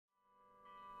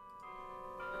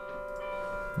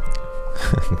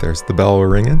There's the bell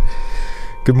ringing.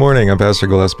 Good morning. I'm Pastor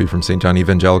Gillespie from St. John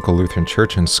Evangelical Lutheran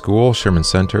Church and School, Sherman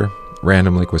Center,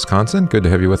 Random Lake, Wisconsin. Good to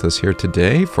have you with us here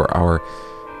today for our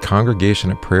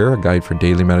Congregation of Prayer, a guide for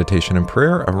daily meditation and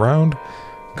prayer around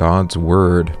God's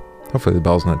Word. Hopefully the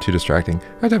bell's not too distracting.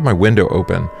 I have to have my window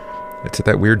open. It's at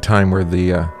that weird time where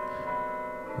the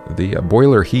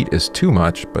boiler heat is too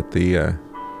much, but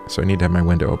so I need to have my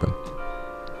window open.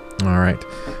 All right.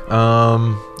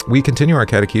 We continue our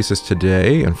catechesis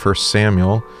today in 1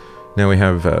 Samuel. Now we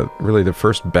have really the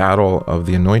first battle of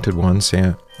the Anointed One,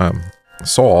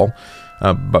 Saul,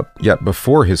 but yet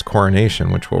before his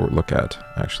coronation, which we'll look at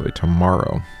actually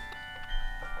tomorrow.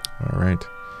 All right.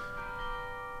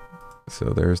 So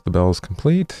there's the bells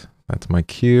complete. That's my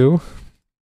cue,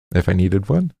 if I needed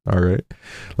one. All right.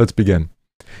 Let's begin.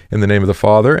 In the name of the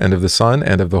Father, and of the Son,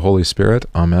 and of the Holy Spirit.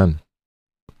 Amen.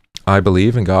 I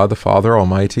believe in God the Father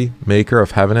Almighty, maker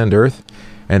of heaven and earth,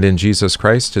 and in Jesus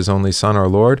Christ, his only Son, our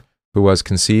Lord, who was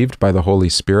conceived by the Holy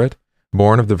Spirit,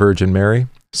 born of the Virgin Mary,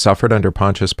 suffered under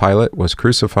Pontius Pilate, was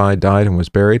crucified, died, and was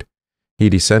buried. He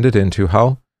descended into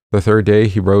hell. The third day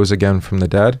he rose again from the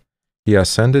dead. He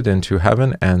ascended into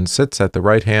heaven and sits at the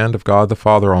right hand of God the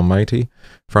Father Almighty.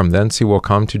 From thence he will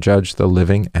come to judge the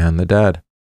living and the dead.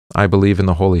 I believe in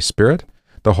the Holy Spirit,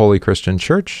 the Holy Christian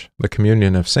Church, the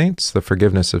communion of saints, the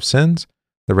forgiveness of sins,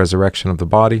 the resurrection of the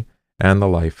body, and the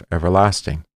life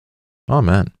everlasting.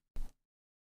 Amen.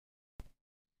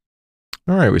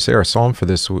 All right, we say our psalm for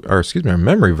this, our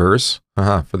memory verse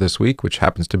for this week, which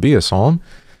happens to be a psalm.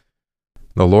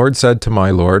 The Lord said to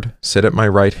my Lord, sit at my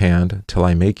right hand till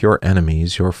I make your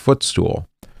enemies your footstool.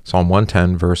 Psalm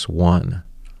 110, verse 1.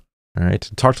 All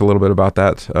right, talked a little bit about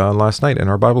that last night in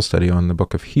our Bible study on the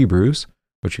book of Hebrews,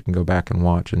 which you can go back and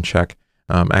watch and check.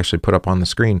 Actually put up on the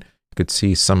screen, you could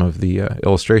see some of the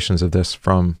illustrations of this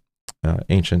from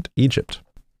ancient Egypt.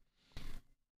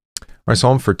 Our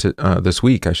psalm for this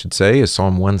week, I should say, is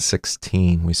Psalm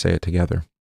 116. We say it together.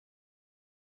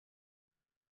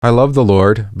 I love the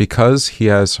Lord because he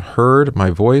has heard my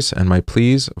voice and my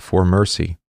pleas for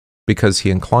mercy. Because he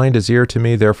inclined his ear to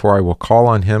me, therefore I will call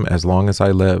on him as long as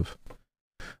I live.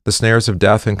 The snares of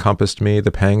death encompassed me,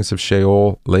 the pangs of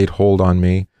Sheol laid hold on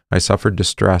me. I suffered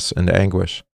distress and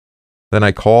anguish. Then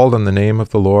I called on the name of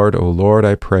the Lord. O Lord,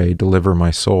 I pray, deliver my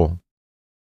soul.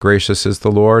 Gracious is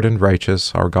the Lord and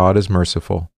righteous, our God is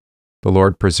merciful. The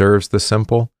Lord preserves the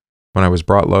simple. When I was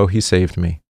brought low, he saved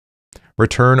me.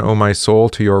 Return, O my soul,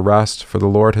 to your rest, for the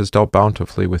Lord has dealt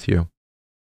bountifully with you.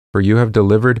 For you have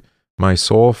delivered my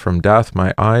soul from death,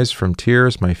 my eyes from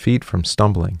tears, my feet from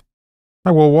stumbling. I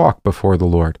will walk before the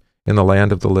Lord in the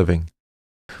land of the living.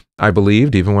 I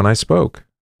believed even when I spoke.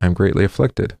 I am greatly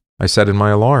afflicted. I said in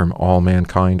my alarm, all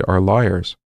mankind are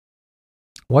liars.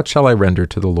 What shall I render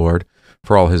to the Lord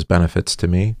for all his benefits to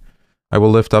me? I will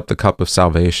lift up the cup of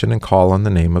salvation and call on the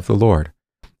name of the Lord.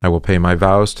 I will pay my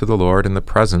vows to the Lord in the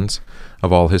presence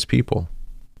of all his people.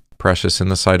 Precious in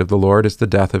the sight of the Lord is the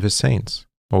death of his saints.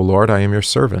 O Lord, I am your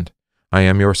servant. I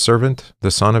am your servant,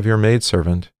 the son of your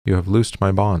maidservant. You have loosed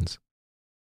my bonds.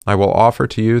 I will offer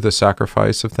to you the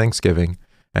sacrifice of thanksgiving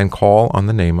and call on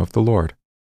the name of the Lord.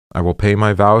 I will pay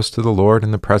my vows to the Lord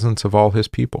in the presence of all his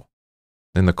people,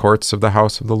 in the courts of the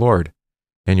house of the Lord.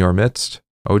 In your midst,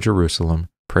 O Jerusalem,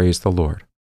 praise the Lord.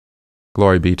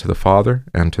 Glory be to the Father,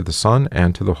 and to the Son,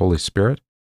 and to the Holy Spirit,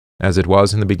 as it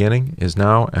was in the beginning, is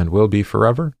now, and will be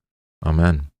forever.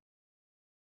 Amen.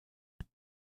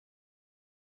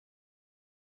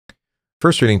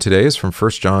 First reading today is from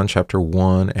 1 John chapter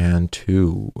 1 and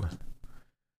 2.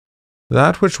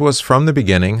 That which was from the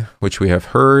beginning, which we have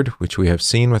heard, which we have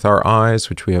seen with our eyes,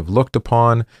 which we have looked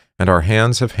upon, and our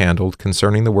hands have handled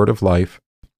concerning the word of life,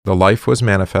 the life was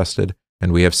manifested,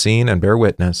 and we have seen and bear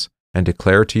witness, and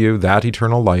declare to you that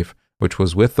eternal life which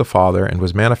was with the Father and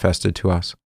was manifested to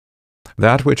us.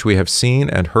 That which we have seen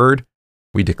and heard,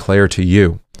 we declare to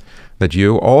you, that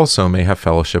you also may have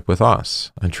fellowship with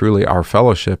us. And truly our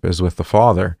fellowship is with the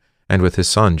Father and with his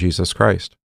Son, Jesus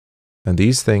Christ. And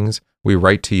these things we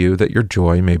write to you that your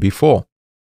joy may be full.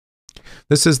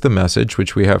 This is the message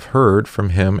which we have heard from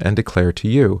him and declare to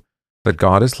you, that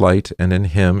God is light and in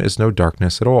him is no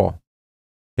darkness at all.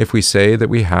 If we say that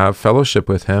we have fellowship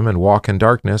with him and walk in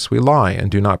darkness, we lie and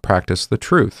do not practice the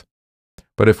truth.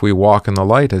 But if we walk in the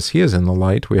light as he is in the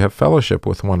light, we have fellowship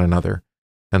with one another.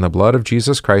 And the blood of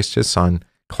Jesus Christ his Son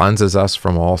cleanses us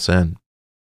from all sin.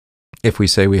 If we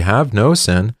say we have no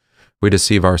sin, we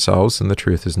deceive ourselves and the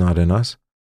truth is not in us.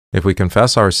 If we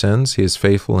confess our sins, he is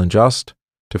faithful and just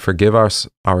to forgive us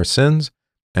our sins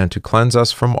and to cleanse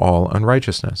us from all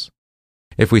unrighteousness.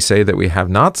 If we say that we have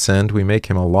not sinned, we make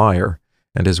him a liar,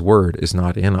 and his word is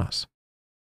not in us.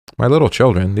 My little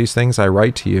children, these things I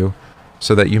write to you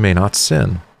so that you may not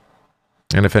sin.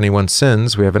 And if anyone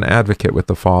sins, we have an advocate with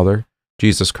the Father,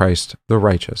 Jesus Christ the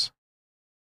righteous.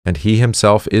 And he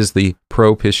himself is the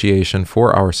propitiation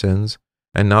for our sins,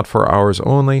 and not for ours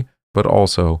only, but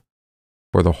also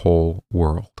for the whole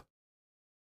world.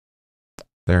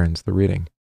 There ends the reading.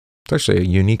 It's actually a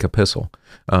unique epistle,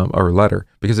 or letter,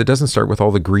 because it doesn't start with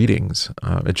all the greetings.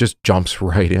 It just jumps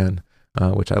right in,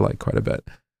 which I like quite a bit.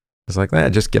 It's like,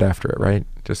 just get after it, right?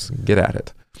 Just get at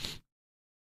it.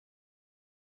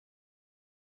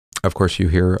 Of course, you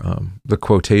hear the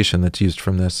quotation that's used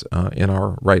from this in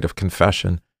our rite of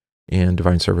confession in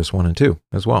Divine Service 1 and 2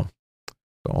 as well.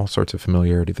 So all sorts of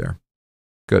familiarity there.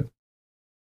 Good.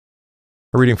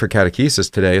 Our reading for catechesis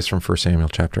today is from 1 Samuel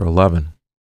chapter 11.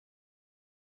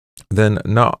 Then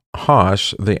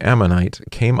Nahash the Ammonite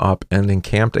came up and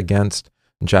encamped against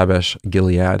Jabesh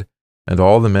Gilead, and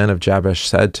all the men of Jabesh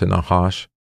said to Nahash,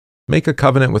 "Make a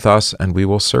covenant with us, and we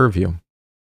will serve you."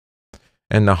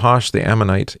 And Nahash the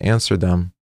Ammonite answered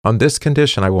them, "On this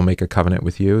condition I will make a covenant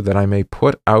with you, that I may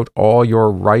put out all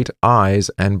your right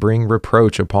eyes and bring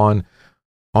reproach on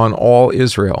all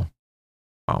Israel."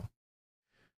 Wow.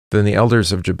 Then the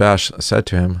elders of Jabesh said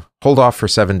to him, "Hold off for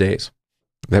 7 days,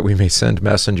 that we may send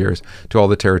messengers to all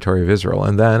the territory of Israel,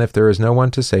 and then, if there is no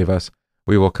one to save us,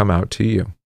 we will come out to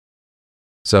you."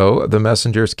 So the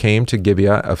messengers came to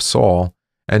Gibeah of Saul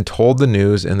and told the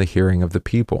news in the hearing of the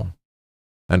people.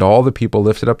 And all the people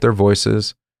lifted up their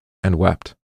voices and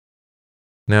wept.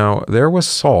 Now there was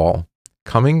Saul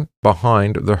coming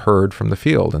behind the herd from the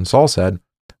field, and Saul said,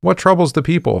 "What troubles the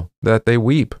people that they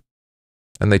weep?"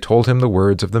 And they told him the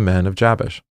words of the men of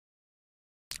Jabesh.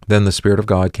 Then the Spirit of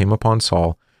God came upon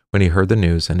Saul when he heard the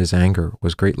news, and his anger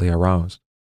was greatly aroused.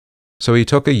 So he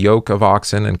took a yoke of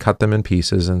oxen and cut them in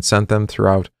pieces and sent them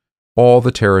throughout all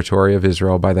the territory of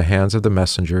Israel by the hands of the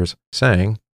messengers,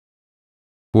 saying,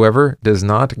 "Whoever does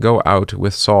not go out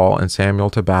with Saul and Samuel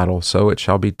to battle, so it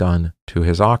shall be done to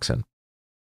his oxen."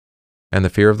 And the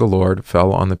fear of the Lord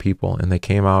fell on the people, and they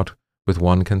came out with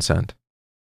one consent.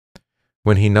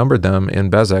 When he numbered them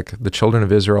in Bezek, the children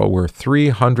of Israel were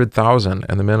 300,000,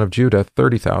 and the men of Judah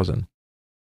 30,000.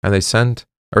 And they said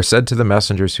to the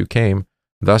messengers who came,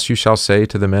 "Thus you shall say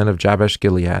to the men of Jabesh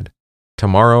Gilead,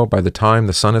 Tomorrow, by the time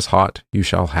the sun is hot, you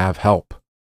shall have help."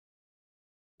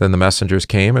 Then the messengers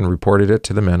came and reported it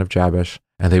to the men of Jabesh,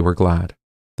 and they were glad.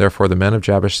 Therefore the men of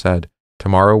Jabesh said,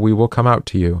 "Tomorrow we will come out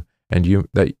to you, and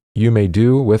that you may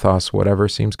do with us whatever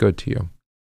seems good to you."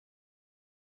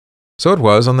 So it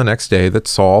was on the next day that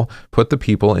Saul put the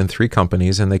people in 3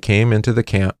 companies, and they came into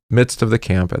the midst of the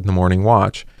camp at the morning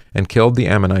watch, and killed the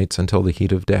Ammonites until the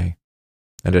heat of day.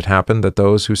 And it happened that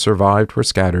those who survived were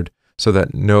scattered, so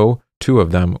that no 2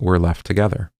 of them were left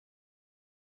together.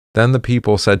 Then the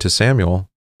people said to Samuel,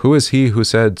 "Who is he who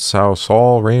said, 'Shall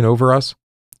Saul reign over us?'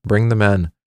 Bring the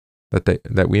men,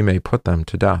 that we may put them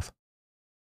to death."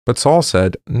 But Saul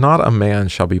said, "Not a man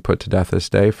shall be put to death this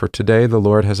day, for today the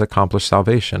Lord has accomplished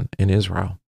salvation in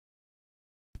Israel."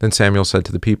 Then Samuel said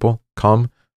to the people,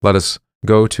 "Come, let us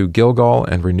go to Gilgal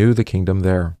and renew the kingdom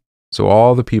there." So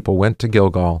all the people went to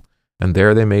Gilgal, and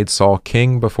there they made Saul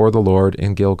king before the Lord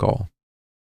in Gilgal.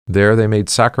 There they made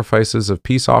sacrifices of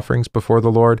peace offerings before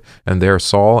the Lord, and there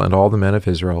Saul and all the men of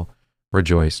Israel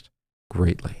rejoiced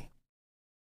greatly.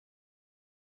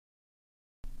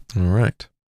 All right.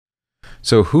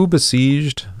 So who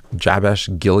besieged Jabesh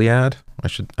Gilead? I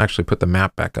should actually put the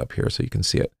map back up here so you can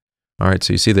see it. All right,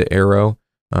 so you see the arrow.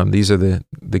 These are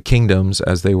the kingdoms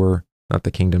as they were, not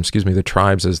the kingdom, excuse me, the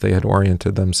tribes as they had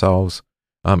oriented themselves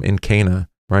in Canaan,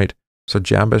 right? So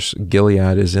Jabesh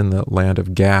Gilead is in the land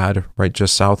of Gad, right,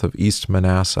 just south of East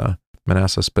Manasseh.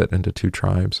 Manasseh split into 2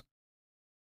 tribes.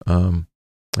 And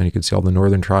you can see all the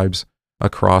northern tribes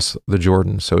across the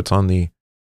Jordan. So it's on the,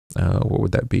 what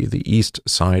would that be? The east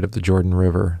side of the Jordan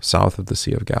River, south of the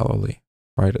Sea of Galilee,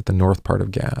 right, at the north part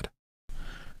of Gad.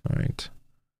 All right.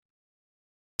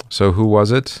 So who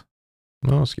was it?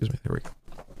 No, excuse me, there we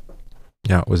go.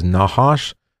 Yeah, it was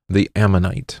Nahash the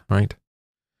Ammonite, right?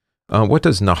 What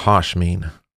does Nahash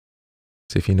mean?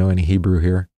 See if you know any Hebrew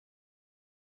here.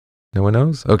 No one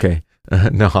knows? Okay.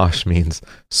 Nahash means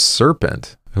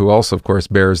serpent, who also, of course,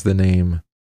 bears the name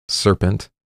serpent.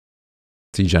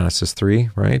 See Genesis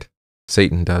 3, right?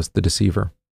 Satan does, the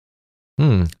deceiver.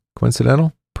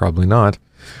 Coincidental? Probably not.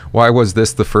 Why was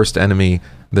this the first enemy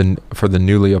for the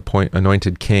newly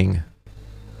anointed king?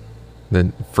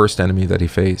 The first enemy that he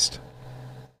faced?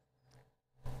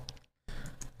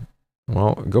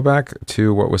 Well, go back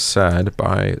to what was said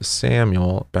by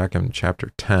Samuel back in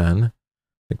chapter 10. I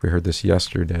think we heard this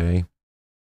yesterday.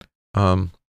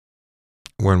 When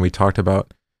we talked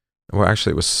about well,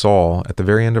 actually, it was Saul. At the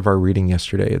very end of our reading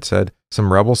yesterday, it said,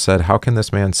 some rebels said, how can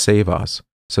this man save us?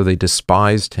 So they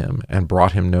despised him and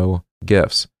brought him no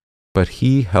gifts. But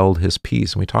he held his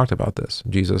peace. And we talked about this.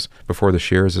 Jesus, before the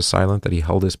shears is silent, that he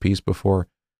held his peace before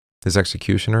his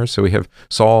executioners. So we have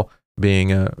Saul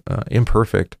being an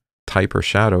imperfect type or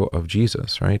shadow of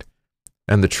Jesus, right?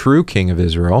 And the true king of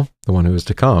Israel, the one who is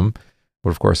to come,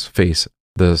 would of course face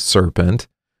the serpent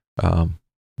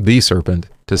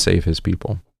to save his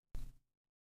people.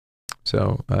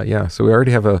 So so we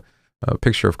already have a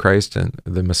picture of Christ and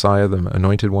the Messiah, the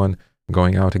anointed one,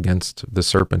 going out against the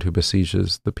serpent who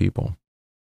besieges the people,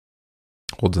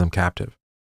 holds them captive.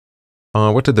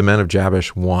 What did the men of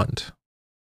Jabesh want?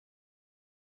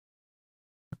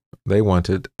 They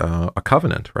wanted a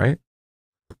covenant, right?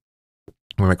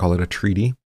 We might call it a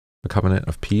treaty, a covenant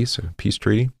of peace, a peace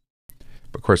treaty.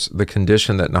 But of course, the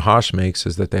condition that Nahash makes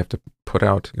is that they have to put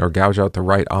out or gouge out the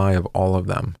right eye of all of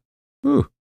them. Ooh.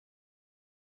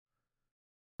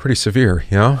 Pretty severe,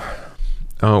 yeah?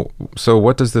 So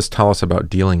what does this tell us about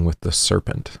dealing with the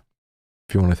serpent?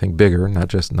 If you want to think bigger, not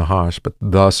just Nahash, but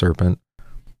the serpent.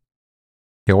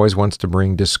 He always wants to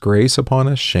bring disgrace upon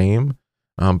us, shame,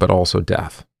 but also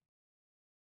death.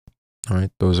 All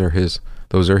right, those are his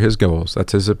goals.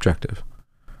 That's his objective.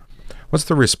 What's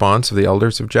the response of the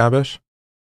elders of Jabesh?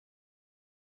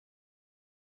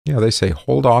 Yeah, they say,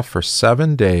 hold off for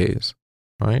 7 days,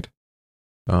 right?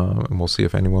 And we'll see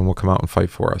if anyone will come out and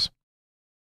fight for us.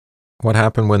 What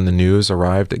happened when the news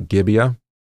arrived at Gibeah?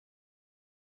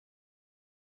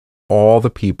 All the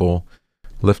people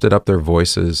lifted up their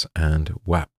voices and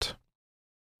wept.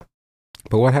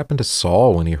 But what happened to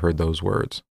Saul when he heard those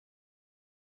words?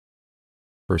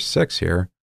 Verse 6 here,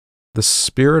 the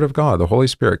Spirit of God, the Holy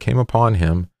Spirit, came upon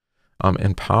him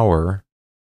in power,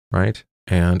 right?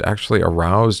 And actually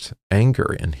aroused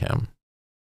anger in him.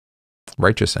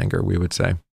 Righteous anger, we would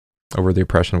say, over the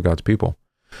oppression of God's people.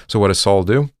 So what does Saul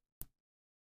do?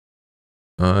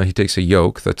 He takes a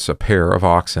yoke that's a pair of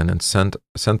oxen and sent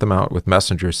them out with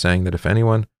messengers saying that if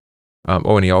anyone,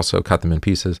 and he also cut them in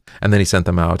pieces, and then he sent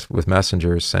them out with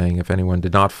messengers saying if anyone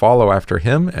did not follow after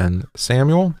him and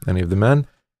Samuel, any of the men,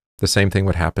 the same thing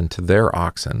would happen to their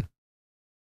oxen.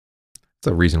 It's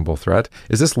a reasonable threat.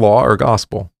 Is this law or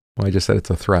gospel? Well, I just said it's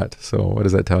a threat, so what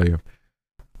does that tell you?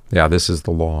 Yeah, this is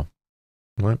the law.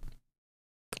 What?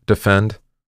 Defend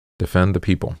the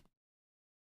people.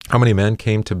 How many men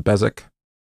came to Bezek?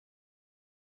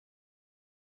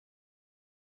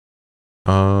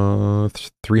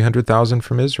 300,000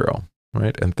 from Israel,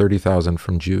 right? And 30,000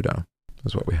 from Judah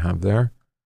is what we have there.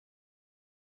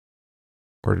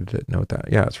 Where did it note that?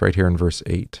 Yeah, it's right here in verse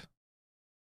 8.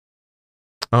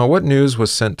 What news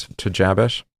was sent to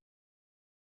Jabesh?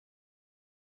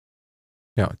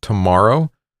 Yeah,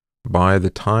 tomorrow, by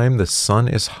the time the sun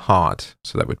is hot,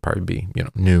 so that would probably be,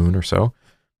 noon or so,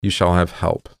 you shall have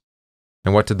help.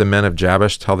 And what did the men of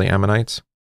Jabesh tell the Ammonites?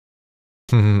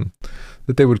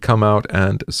 That they would come out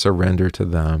and surrender to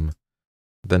them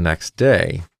the next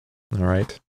day. All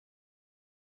right.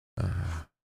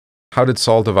 How did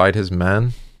Saul divide his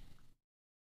men?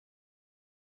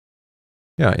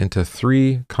 Yeah, into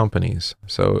 3 companies.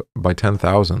 So by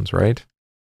 10,000s, right?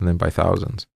 And then by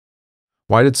thousands.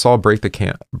 When did Saul break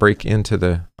into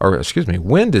the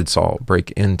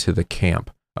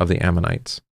camp of the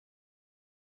Ammonites?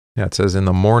 Yeah, it says in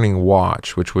the morning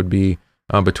watch, which would be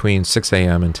between 6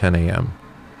 a.m. and 10 a.m.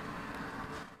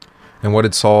 And what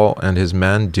did Saul and his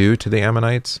men do to the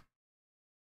Ammonites?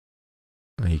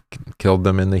 He killed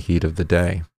them in the heat of the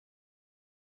day.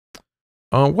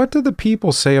 What did the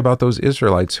people say about those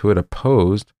Israelites who had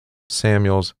opposed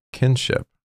Samuel's kingship,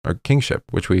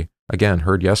 which we, again,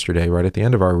 heard yesterday right at the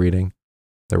end of our reading?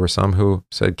 There were some who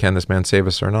said, can this man save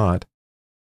us or not?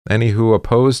 Any who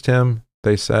opposed him,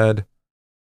 they said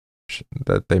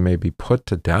that they may be put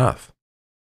to death.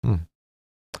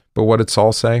 But what did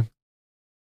Saul say?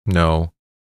 No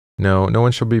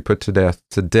one shall be put to death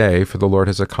today, for the Lord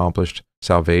has accomplished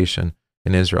salvation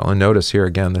in Israel. And notice here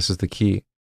again, this is the key.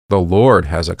 The Lord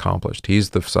has accomplished. He's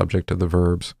the subject of the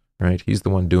verbs, right? He's the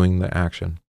one doing the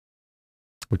action,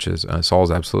 which is,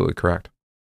 Saul's absolutely correct.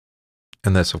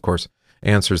 And this, of course,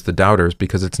 answers the doubters,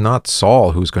 because it's not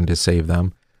Saul who's going to save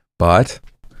them, but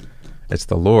it's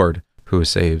the Lord who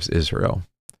saves Israel.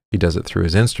 He does it through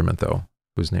his instrument, though,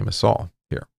 whose name is Saul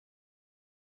here.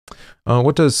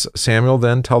 What does Samuel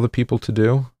then tell the people to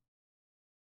do?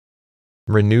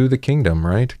 Renew the kingdom,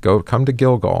 right? Come to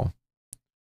Gilgal.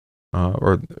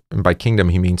 Or by kingdom,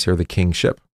 he means here the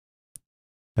kingship.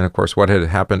 And of course, what had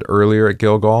happened earlier at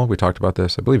Gilgal, we talked about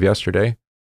this, I believe, yesterday.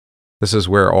 This is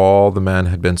where all the men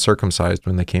had been circumcised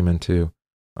when they came into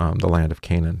the land of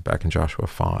Canaan, back in Joshua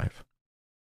 5.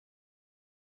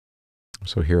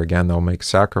 So here again, they'll make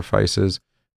sacrifices,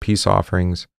 peace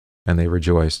offerings, and they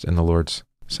rejoiced in the Lord's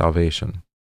salvation.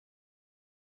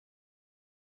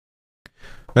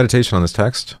 Meditation on this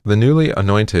text. The newly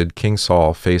anointed King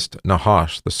Saul faced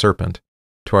Nahash, the serpent,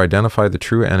 to identify the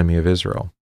true enemy of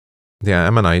Israel. The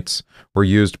Ammonites were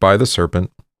used by the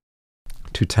serpent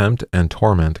to tempt and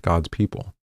torment God's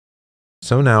people.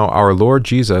 So now our Lord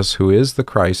Jesus, who is the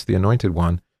Christ, the Anointed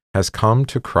One, has come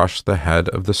to crush the head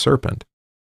of the serpent.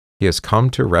 He has come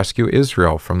to rescue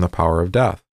Israel from the power of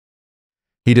death.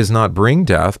 He does not bring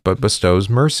death, but bestows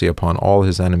mercy upon all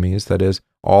his enemies, that is,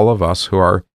 all of us who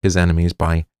are his enemies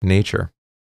by nature.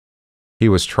 He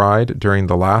was tried during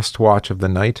the last watch of the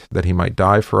night, that he might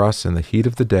die for us in the heat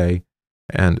of the day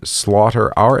and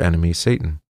slaughter our enemy,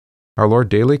 Satan. Our Lord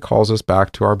daily calls us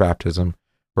back to our baptism,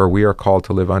 where we are called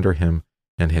to live under him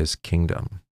and his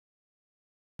kingdom.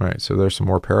 All right, so there's some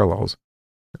more parallels.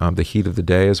 The heat of the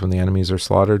day is when the enemies are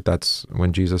slaughtered. That's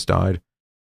when Jesus died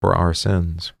for our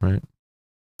sins, right?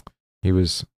 He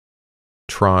was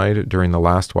tried during the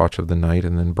last watch of the night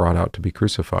and then brought out to be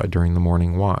crucified during the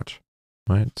morning watch,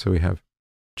 right? So we have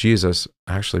Jesus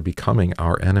actually becoming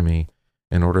our enemy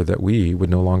in order that we would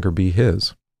no longer be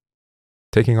his,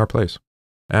 taking our place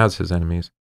as his enemies.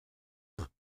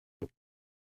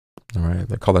 All right,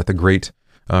 they call that the great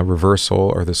reversal,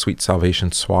 or the sweet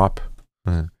salvation swap,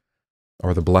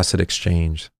 or the blessed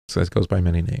exchange. So it goes by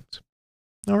many names.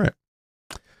 All right,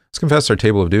 let's confess our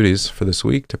table of duties for this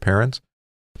week to parents.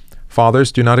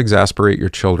 Fathers, do not exasperate your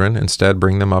children. Instead,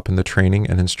 bring them up in the training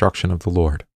and instruction of the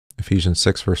Lord. Ephesians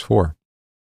 6, verse 4.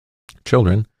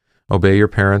 Children, obey your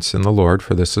parents in the Lord,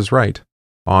 for this is right.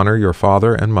 Honor your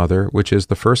father and mother, which is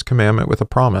the first commandment with a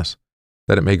promise,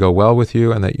 that it may go well with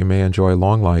you and that you may enjoy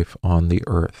long life on the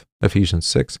earth. Ephesians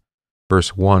 6,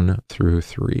 verse 1 through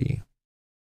 3.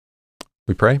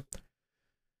 We pray.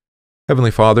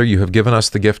 Heavenly Father, you have given us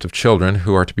the gift of children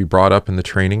who are to be brought up in the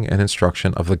training and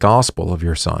instruction of the gospel of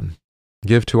your Son.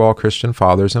 Give to all Christian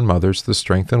fathers and mothers the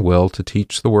strength and will to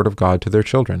teach the Word of God to their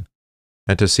children,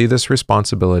 and to see this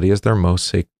responsibility as their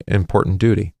most important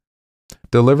duty.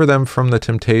 Deliver them from the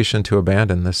temptation to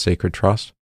abandon this sacred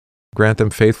trust. Grant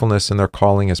them faithfulness in their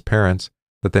calling as parents,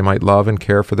 that they might love and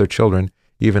care for their children,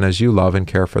 even as you love and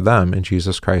care for them in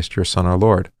Jesus Christ, your Son, our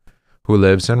Lord, who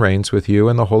lives and reigns with you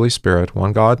and the Holy Spirit,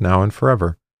 one God, now and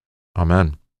forever.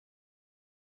 Amen.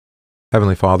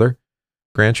 Heavenly Father,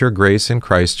 grant your grace in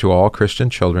Christ to all Christian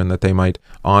children, that they might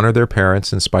honor their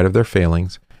parents in spite of their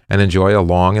failings, and enjoy a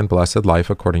long and blessed life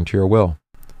according to your will.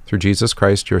 Through Jesus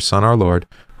Christ, your Son, our Lord,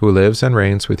 who lives and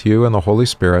reigns with you and the Holy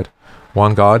Spirit,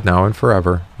 one God, now and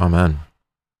forever. Amen.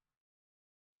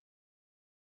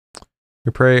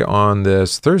 We pray on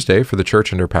this Thursday for the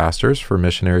church and her pastors, for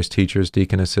missionaries, teachers,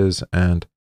 deaconesses, and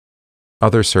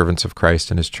other servants of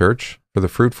Christ in his church, for the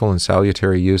fruitful and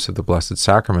salutary use of the blessed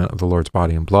sacrament of the Lord's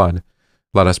body and blood.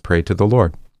 Let us pray to the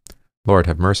Lord. Lord,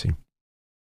 have mercy.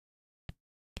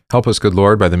 Help us, good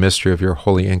Lord, by the mystery of your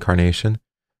holy incarnation,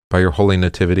 by your holy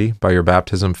nativity, by your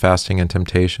baptism, fasting, and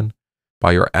temptation,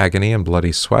 by your agony and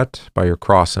bloody sweat, by your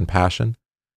cross and passion,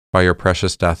 by your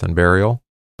precious death and burial,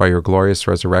 by your glorious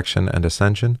resurrection and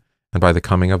ascension, and by the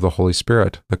coming of the Holy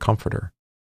Spirit, the Comforter.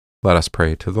 Let us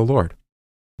pray to the Lord.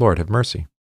 Lord, have mercy.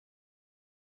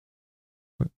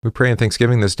 We pray in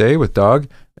thanksgiving this day with Doug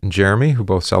and Jeremy, who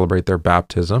both celebrate their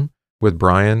baptism, with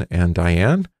Brian and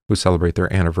Diane, who celebrate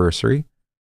their anniversary,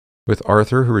 with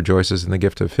Arthur, who rejoices in the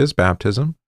gift of his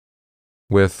baptism,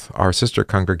 with our sister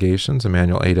congregations,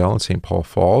 Emmanuel Adel and St. Paul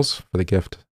Falls, for the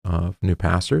gift of new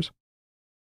pastors,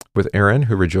 with Erin,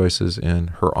 who rejoices in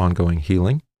her ongoing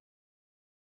healing.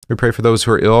 We pray for those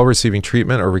who are ill, receiving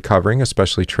treatment or recovering,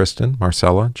 especially Tristan,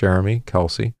 Marcella, Jeremy,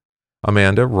 Kelsey,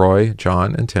 Amanda, Roy,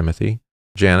 John, and Timothy,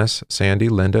 Janice, Sandy,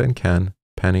 Linda, and Ken,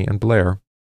 Penny, and Blair,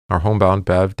 our homebound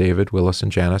Bev, David, Willis,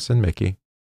 and Janice, and Mickey,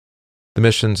 the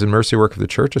missions and mercy work of the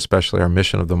church, especially our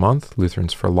mission of the month,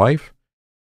 Lutherans for Life,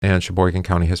 and Sheboygan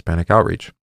County Hispanic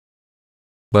Outreach.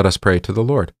 Let us pray to the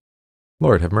Lord.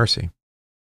 Lord, have mercy.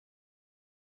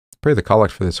 Pray the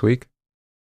collect for this week.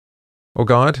 O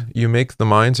God, you make the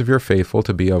minds of your faithful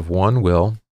to be of one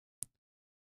will.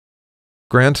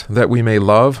 Grant that we may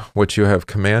love what you have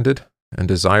commanded and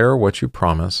desire what you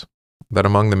promise, that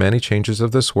among the many changes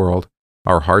of this world,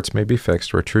 our hearts may be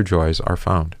fixed where true joys are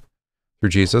found. Through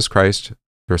Jesus Christ,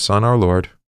 your Son, our Lord,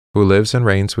 who lives and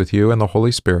reigns with you and the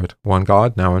Holy Spirit, one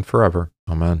God, now and forever.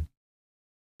 Amen.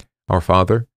 Our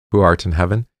Father, who art in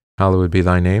heaven, hallowed be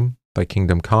thy name. Thy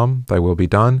kingdom come, thy will be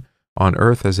done, on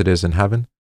earth as it is in heaven.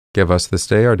 Give us this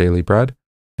day our daily bread,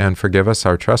 and forgive us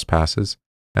our trespasses,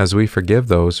 as we forgive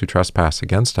those who trespass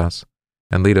against us.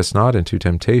 And lead us not into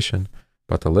temptation,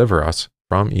 but deliver us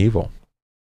from evil.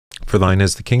 For thine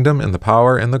is the kingdom, and the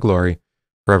power, and the glory,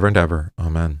 forever and ever.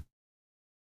 Amen.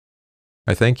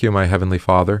 I thank you, my heavenly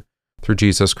Father, through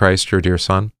Jesus Christ, your dear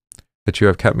Son, that you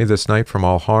have kept me this night from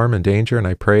all harm and danger, and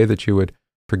I pray that you would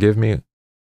forgive me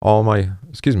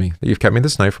that you've kept me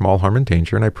this night from all harm and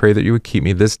danger, and I pray that you would keep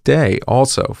me this day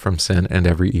also from sin and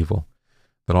every evil,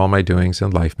 that all my doings in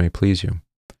life may please you.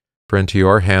 For into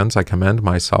your hands I commend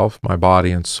myself, my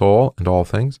body and soul, and all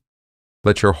things.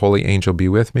 Let your holy angel be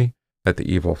with me, that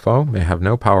the evil foe may have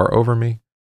no power over me.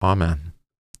 Amen.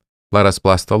 Let us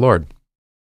bless the Lord.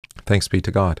 Thanks be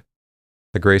to God.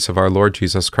 The grace of our Lord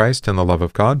Jesus Christ, and the love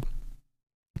of God,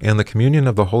 and the communion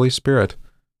of the Holy Spirit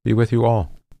be with you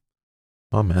all.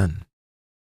 Amen.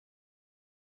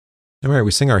 All right,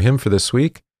 we sing our hymn for this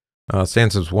week.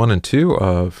 Stanzas 1 and 2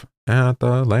 of At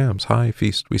the Lamb's High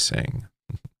Feast we sing.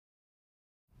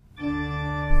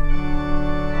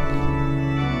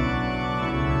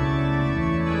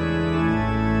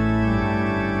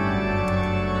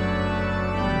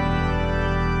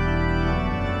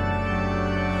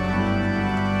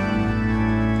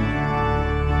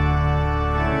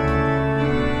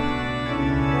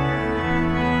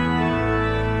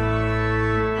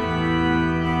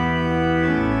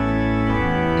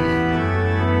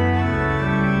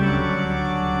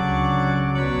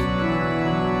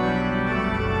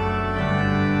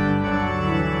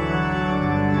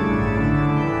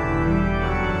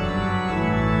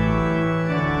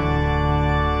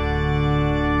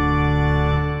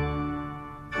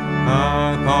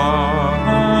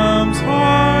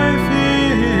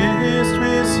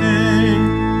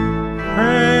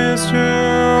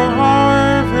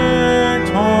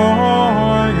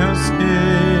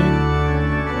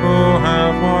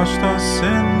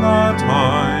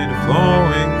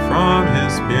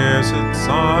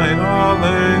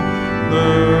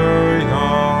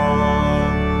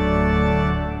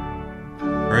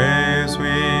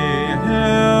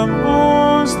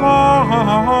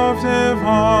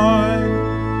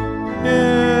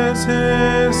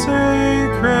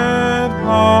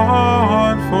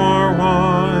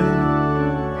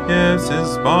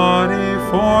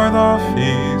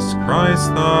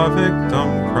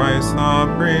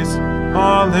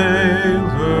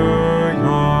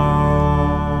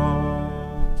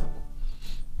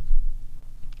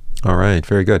 All right,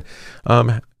 very good.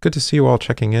 Good to see you all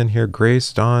checking in here.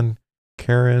 Grace, Don,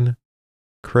 Karen,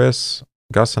 Chris,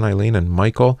 Gus and Eileen, and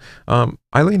Michael.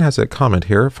 Eileen has a comment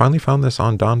here. Finally found this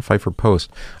on Don Pfeiffer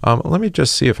Post. Let me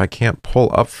just see if I can't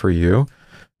pull up for you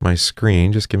my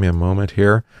screen. Just give me a moment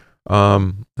here.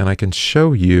 And I can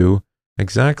show you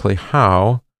exactly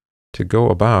how to go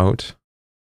about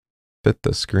fit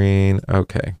the screen.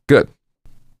 Okay, good.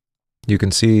 You can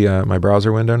see my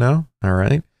browser window now. All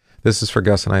right. This is for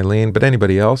Gus and Eileen, but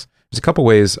anybody else, there's a couple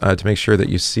ways to make sure that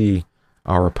you see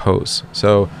our posts.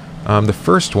 So the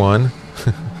first one,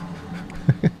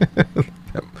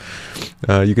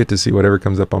 you get to see whatever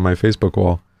comes up on my Facebook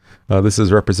wall. This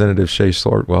is Representative Shay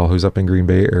Sortwell, who's up in Green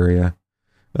Bay area.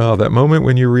 Oh, that moment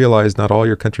when you realize not all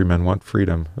your countrymen want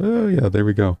freedom. Oh, yeah, there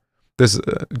we go. This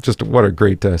just what a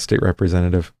great state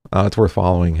representative. It's worth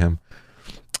following him.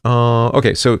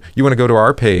 Okay, so you want to go to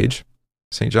our page,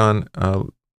 St. John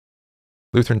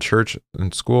Lutheran Church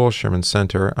and School, Sherman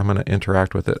Center. I'm going to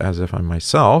interact with it as if I'm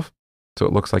myself, so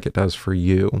it looks like it does for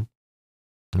you.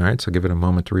 All right, so give it a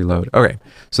moment to reload. Okay,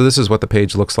 so this is what the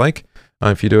page looks like.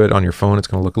 If you do it on your phone, it's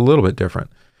going to look a little bit different.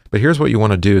 But here's what you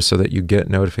want to do so that you get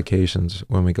notifications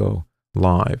when we go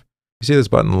live. You see this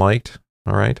button liked?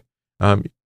 All right.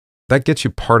 That gets you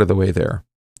part of the way there.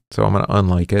 So I'm going to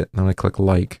unlike it, and I'm going to click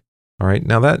like. All right,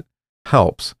 now that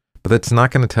helps, but that's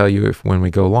not going to tell you if when we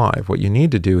go live. What you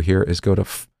need to do here is go to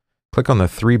click on the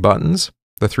three buttons,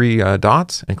 the three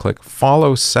dots, and click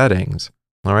follow settings.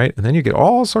 All right, and then you get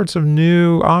all sorts of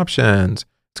new options.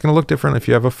 It's going to look different if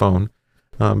you have a phone,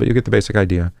 but you get the basic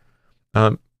idea.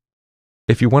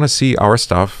 If you want to see our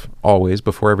stuff always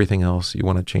before everything else, you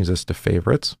want to change this to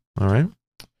favorites. All right.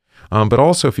 But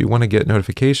also, if you want to get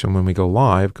notification when we go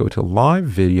live, go to live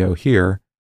video here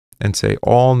and say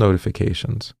all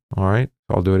notifications. All right.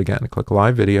 I'll do it again. Click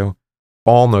live video,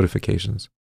 all notifications.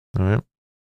 All right.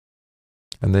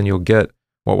 And then you'll get,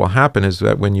 what will happen is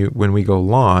that when we go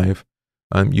live,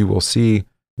 you will see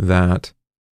that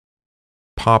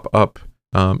pop up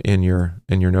in your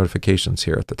notifications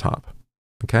here at the top.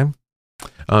 Okay.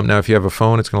 Now, if you have a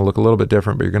phone, it's going to look a little bit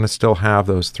different, but you're going to still have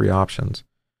those three options.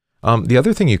 The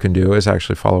other thing you can do is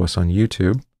actually follow us on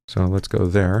YouTube. So let's go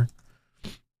there.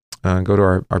 Go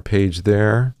to our page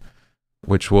there,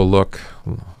 which will look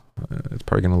It's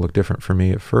probably going to look different for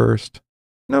me at first.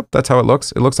 Nope, that's how it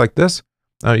looks. It looks like this.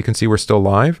 You can see we're still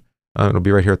live. It'll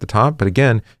be right here at the top. But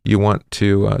again, you want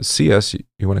to see us.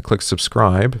 You want to click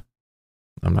subscribe.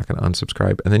 I'm not going to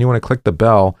unsubscribe. And then you want to click the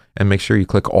bell and make sure you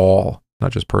click all,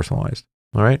 not just personalized.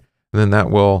 All right. And then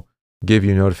that will give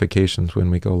you notifications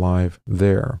when we go live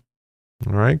there.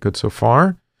 All right. Good so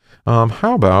far.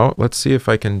 How about, let's see if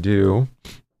I can do,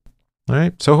 all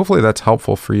right. So hopefully that's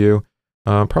helpful for you.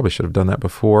 Probably should have done that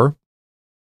before,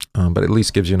 but at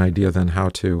least gives you an idea then how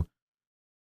to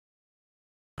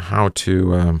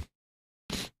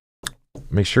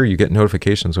make sure you get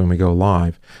notifications when we go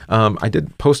live. I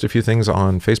did post a few things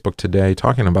on Facebook today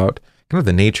talking about kind of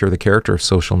the nature, the character of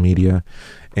social media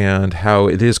and how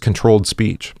it is controlled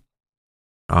speech.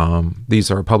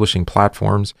 These are publishing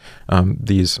platforms.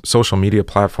 These social media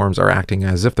platforms are acting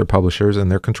as if they're publishers, and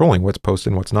they're controlling what's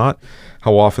posted and what's not,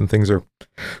 how often things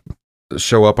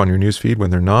show up on your newsfeed when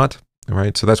they're not.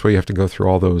 Right? So that's why you have to go through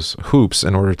all those hoops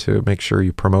in order to make sure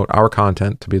you promote our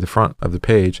content to be the front of the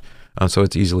page, so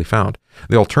it's easily found.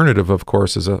 The alternative, of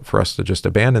course, is for us to just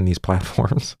abandon these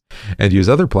platforms and use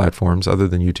other platforms other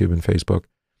than YouTube and Facebook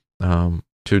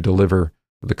to deliver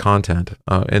the content.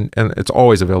 And it's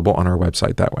always available on our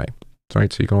website that way.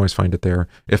 Right? So you can always find it there,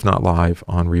 if not live,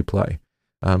 on replay.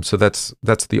 So that's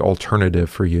the alternative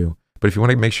for you. But if you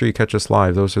want to make sure you catch us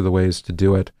live, those are the ways to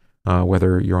do it,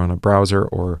 whether you're on a browser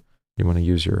or you want to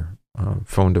use your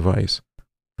phone device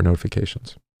for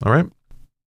notifications. All right?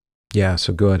 Yeah,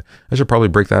 so good. I should probably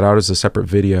break that out as a separate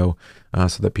video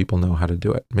so that people know how to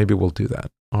do it. Maybe we'll do that.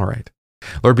 All right.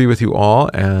 Lord be with you all,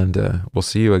 and we'll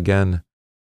see you again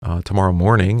tomorrow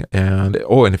morning. And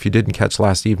if you didn't catch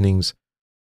last evening's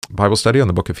Bible study on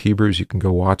the book of Hebrews, you can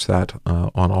go watch that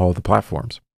on all the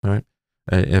platforms. All right?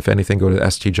 If anything, go to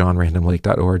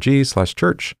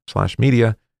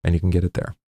stjohnrandomlake.org/church/media, and you can get it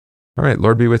there. All right,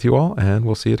 Lord be with you all, and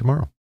we'll see you tomorrow.